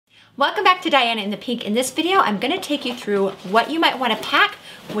Welcome back to Diana in the Pink. In this video, I'm gonna take you through what you might wanna pack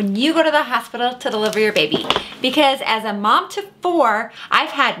when you go to the hospital to deliver your baby. Because as a mom to 4, I've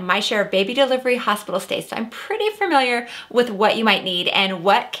had my share of baby delivery hospital stays, so I'm pretty familiar with what you might need and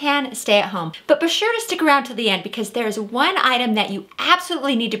what can stay at home. But be sure to stick around to the end because there's one item that you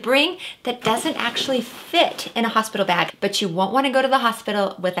absolutely need to bring that doesn't actually fit in a hospital bag, but you won't wanna go to the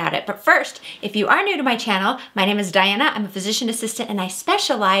hospital without it. But first, if you are new to my channel, my name is Diana. I'm a physician assistant and I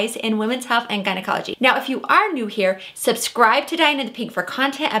specialize in women's health and gynecology. Now, if you are new here, subscribe to Dianainthepink for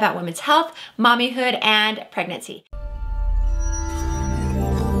content about women's health, mommyhood, and pregnancy.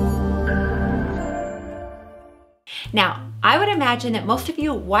 Now, I would imagine that most of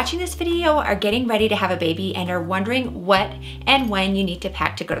you watching this video are getting ready to have a baby and are wondering what and when you need to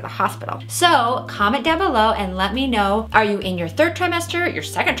pack to go to the hospital. So comment down below and let me know, are you in your 3rd trimester, your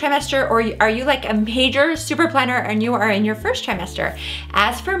 2nd trimester, or are you like a major super planner and you are in your 1st trimester?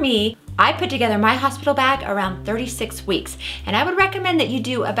 As for me, I put together my hospital bag around 36 weeks, and I would recommend that you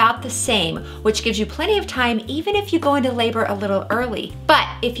do about the same, which gives you plenty of time even if you go into labor a little early. But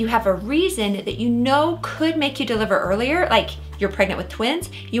if you have a reason that you know could make you deliver earlier, like you're pregnant with twins,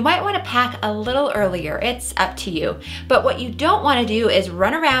 you might want to pack a little earlier. It's up to you. But what you don't want to do is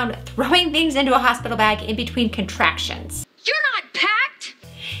run around throwing things into a hospital bag in between contractions. You're not packed!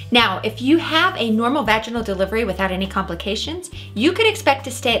 Now, if you have a normal vaginal delivery without any complications, you could expect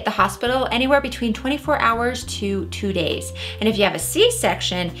to stay at the hospital anywhere between 24 hours to 2 days. And if you have a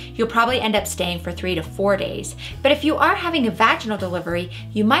C-section, you'll probably end up staying for 3 to 4 days. But if you are having a vaginal delivery,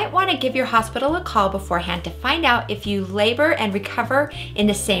 you might want to give your hospital a call beforehand to find out if you labor and recover in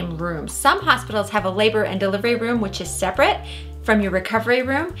the same room. Some hospitals have a labor and delivery room which is separate from your recovery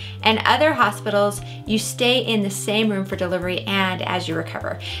room, and other hospitals, you stay in the same room for delivery and as you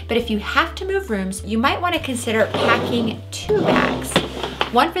recover. But if you have to move rooms, you might want to consider packing 2 bags.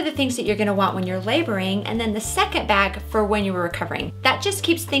 One for the things that you're gonna want when you're laboring, and then the second bag for when you were recovering. That just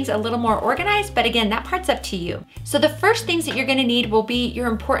keeps things a little more organized, but again, that part's up to you. So the first things that you're gonna need will be your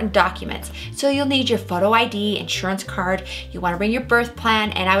important documents. So you'll need your photo ID, insurance card, you wanna bring your birth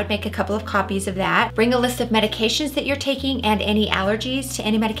plan, and I would make a couple of copies of that. Bring a list of medications that you're taking and any allergies to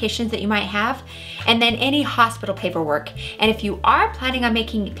any medications that you might have, and then any hospital paperwork. And if you are planning on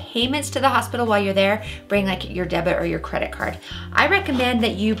making payments to the hospital while you're there, bring like your debit or your credit card. I recommend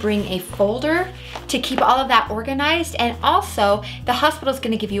that you bring a folder to keep all of that organized, and also the hospital is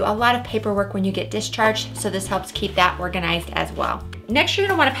going to give you a lot of paperwork when you get discharged, so this helps keep that organized as well. Next, you're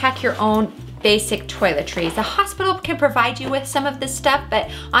going to want to pack your own basic toiletries. The hospital can provide you with some of this stuff, but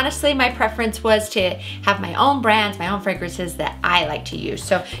honestly my preference was to have my own brands, my own fragrances that I like to use.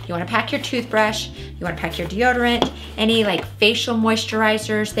 So you want to pack your toothbrush, you want to pack your deodorant, any like facial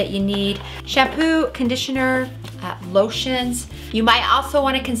moisturizers that you need, shampoo, conditioner, lotions. You might also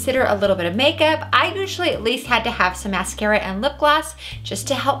want to consider a little bit of makeup. I usually at least had to have some mascara and lip gloss just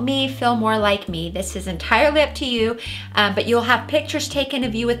to help me feel more like me. This is entirely up to you, but you'll have pictures taken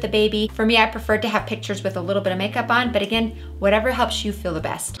of you with the baby. For me, I preferred to have pictures with a little bit of makeup on, but again, whatever helps you feel the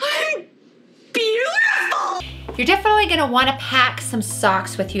best. Beautiful! You're definitely gonna wanna pack some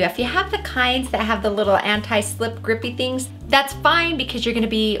socks with you. If you have the kinds that have the little anti-slip grippy things, that's fine because you're gonna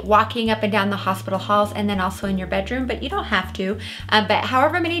be walking up and down the hospital halls and then also in your bedroom, but you don't have to. But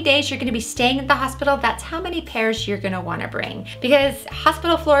however many days you're gonna be staying at the hospital, that's how many pairs you're gonna wanna bring. Because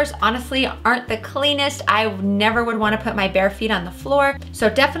hospital floors honestly aren't the cleanest. I never would wanna put my bare feet on the floor. So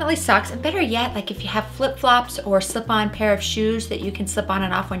definitely socks, and better yet, like if you have flip-flops or slip-on pair of shoes that you can slip on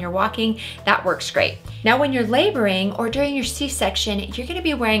and off when you're walking, that works great. Now when you're laboring or during your C-section, you're gonna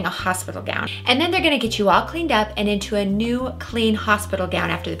be wearing a hospital gown. And then they're gonna get you all cleaned up and into a new clean hospital gown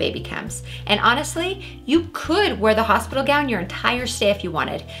after the baby comes. And honestly, you could wear the hospital gown your entire stay if you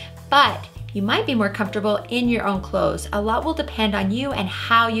wanted, but you might be more comfortable in your own clothes. A lot will depend on you and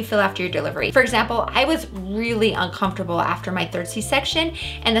how you feel after your delivery. For example, I was really uncomfortable after my 3rd C-section,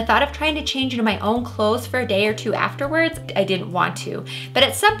 and the thought of trying to change into my own clothes for a day or 2 afterwards, I didn't want to. But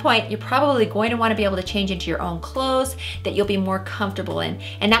at some point, you're probably going to want to be able to change into your own clothes that you'll be more comfortable in.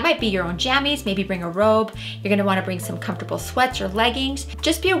 And that might be your own jammies, maybe bring a robe. You're gonna want to bring some comfortable sweats or leggings.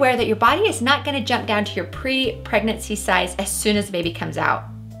 Just be aware that your body is not gonna jump down to your pre-pregnancy size as soon as the baby comes out,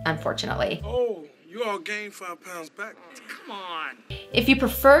 unfortunately. Oh, you all gained 5 pounds back. Come on. If you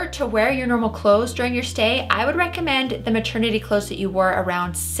prefer to wear your normal clothes during your stay, I would recommend the maternity clothes that you wore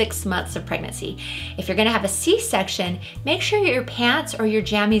around 6 months of pregnancy. If you're gonna have a C-section, make sure your pants or your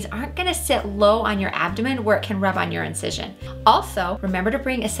jammies aren't gonna sit low on your abdomen where it can rub on your incision. Also, remember to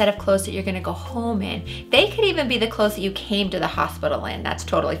bring a set of clothes that you're gonna go home in. They could even be the clothes that you came to the hospital in. That's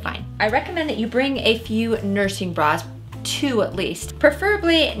totally fine. I recommend that you bring a few nursing bras. 2 at least.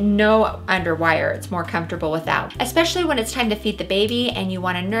 Preferably no underwire, it's more comfortable without. Especially when it's time to feed the baby and you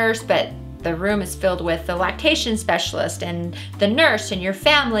want a nurse, but the room is filled with the lactation specialist and the nurse and your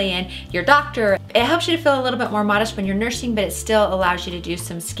family and your doctor. It helps you to feel a little bit more modest when you're nursing, but it still allows you to do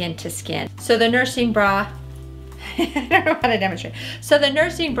some skin to skin. So the nursing bra, I don't know how to demonstrate. So the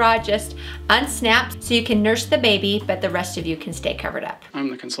nursing bra just unsnaps so you can nurse the baby, but the rest of you can stay covered up. I'm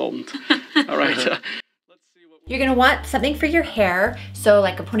the consultant. All right. You're gonna want something for your hair, so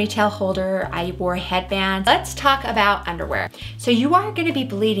like a ponytail holder. I wore headbands. Let's talk about underwear. So you are gonna be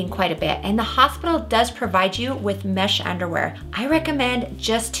bleeding quite a bit, and the hospital does provide you with mesh underwear. I recommend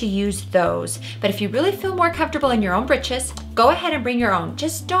just to use those, but if you really feel more comfortable in your own britches, go ahead and bring your own.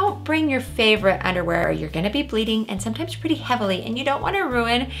 Just don't bring your favorite underwear, or you're gonna be bleeding, and sometimes pretty heavily, and you don't wanna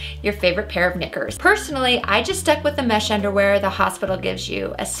ruin your favorite pair of knickers. Personally, I just stuck with the mesh underwear the hospital gives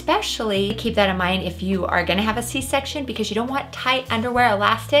you, especially keep that in mind if you are gonna have a C-section, because you don't want tight underwear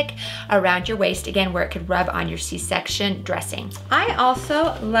elastic around your waist, again, where it could rub on your C-section dressing. I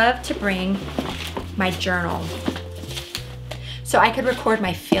also love to bring my journal, so I could record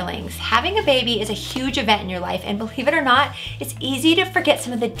my feelings. Having a baby is a huge event in your life, and believe it or not, it's easy to forget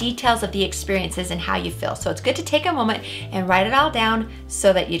some of the details of the experiences and how you feel. So it's good to take a moment and write it all down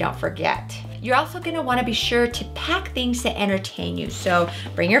so that you don't forget. You're also gonna wanna be sure to pack things that entertain you. So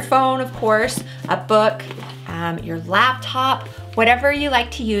bring your phone, of course, a book, your laptop, whatever you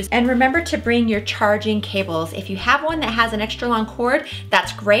like to use. And remember to bring your charging cables. If you have one that has an extra long cord,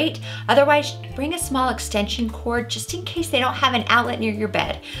 that's great. Otherwise, bring a small extension cord just in case they don't have an outlet near your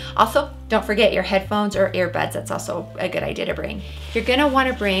bed. Also, don't forget your headphones or earbuds. That's also a good idea to bring. You're gonna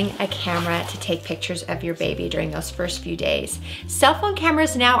wanna bring a camera to take pictures of your baby during those first few days. Cell phone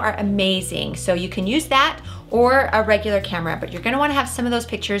cameras now are amazing, so you can use that or a regular camera, but you're gonna wanna have some of those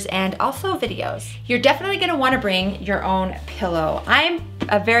pictures and also videos. You're definitely gonna wanna bring your own pillow. I'm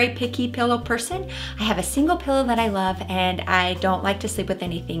a very picky pillow person. I have a single pillow that I love, and I don't like to sleep with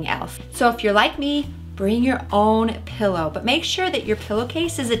anything else. So if you're like me, bring your own pillow, but make sure that your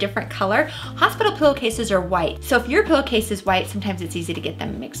pillowcase is a different color. Hospital pillowcases are white, so if your pillowcase is white, sometimes it's easy to get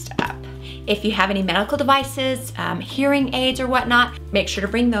them mixed up. If you have any medical devices, hearing aids or whatnot, make sure to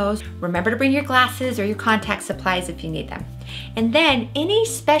bring those. Remember to bring your glasses or your contact supplies if you need them. And then any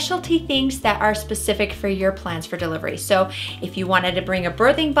specialty things that are specific for your plans for delivery. So if you wanted to bring a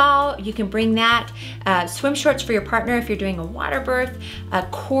birthing ball, you can bring that. Swim shorts for your partner if you're doing a water birth. A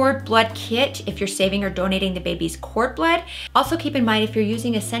cord blood kit if you're saving or donating the baby's cord blood. Also keep in mind if you're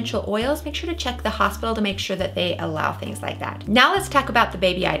using essential oils, make sure to check the hospital to make sure that they allow things like that. Now let's talk about the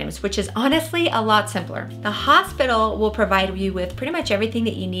baby items, which is honestly a lot simpler. The hospital will provide you with pretty much everything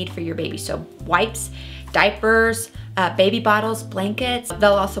that you need for your baby. So wipes, diapers, baby bottles, blankets.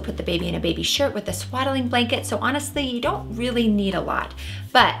 They'll also put the baby in a baby shirt with a swaddling blanket. So honestly, you don't really need a lot.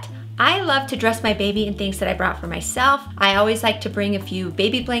 But I love to dress my baby in things that I brought for myself. I always like to bring a few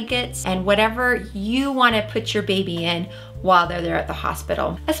baby blankets and whatever you want to put your baby in while they're there at the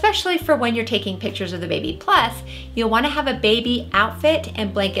hospital, especially for when you're taking pictures of the baby. Plus, you'll want to have a baby outfit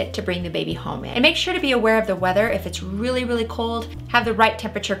and blanket to bring the baby home in. And make sure to be aware of the weather. If it's really, really cold, have the right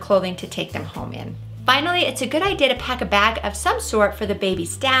temperature clothing to take them home in. Finally, it's a good idea to pack a bag of some sort for the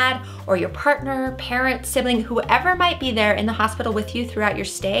baby's dad or your partner, parent, sibling, whoever might be there in the hospital with you throughout your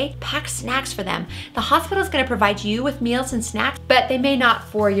stay. Pack snacks for them. The hospital is going to provide you with meals and snacks, but they may not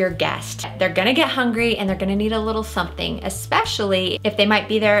for your guest. They're going to get hungry and they're going to need a little something, especially if they might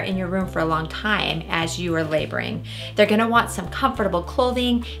be there in your room for a long time as you are laboring. They're going to want some comfortable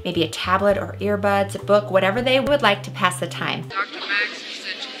clothing, maybe a tablet or earbuds, a book, whatever they would like to pass the time. Dr. Max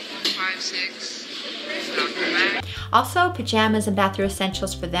extension 5-6. Also, pajamas and bathroom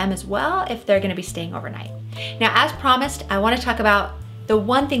essentials for them as well if they're gonna be staying overnight. Now, as promised, I wanna talk about the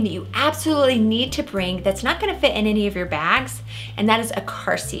one thing that you absolutely need to bring that's not gonna fit in any of your bags, and that is a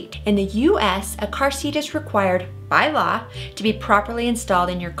car seat. In the US, a car seat is required by law to be properly installed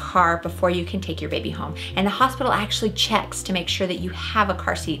in your car before you can take your baby home. And the hospital actually checks to make sure that you have a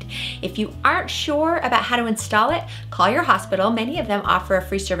car seat. If you aren't sure about how to install it, call your hospital. Many of them offer a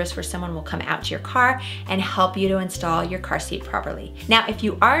free service where someone will come out to your car and help you to install your car seat properly. Now, if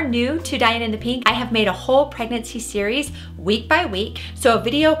you are new to Dianainthepink, I have made a whole pregnancy series week by week. So a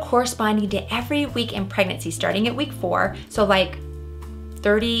video corresponding to every week in pregnancy, starting at week 4. So like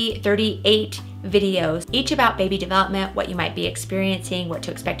 38 videos, each about baby development, what you might be experiencing, what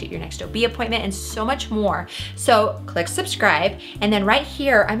to expect at your next OB appointment, and so much more. So click subscribe, and then right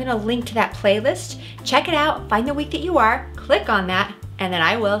here, I'm gonna link to that playlist. Check it out, find the week that you are, click on that, and then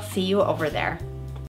I will see you over there.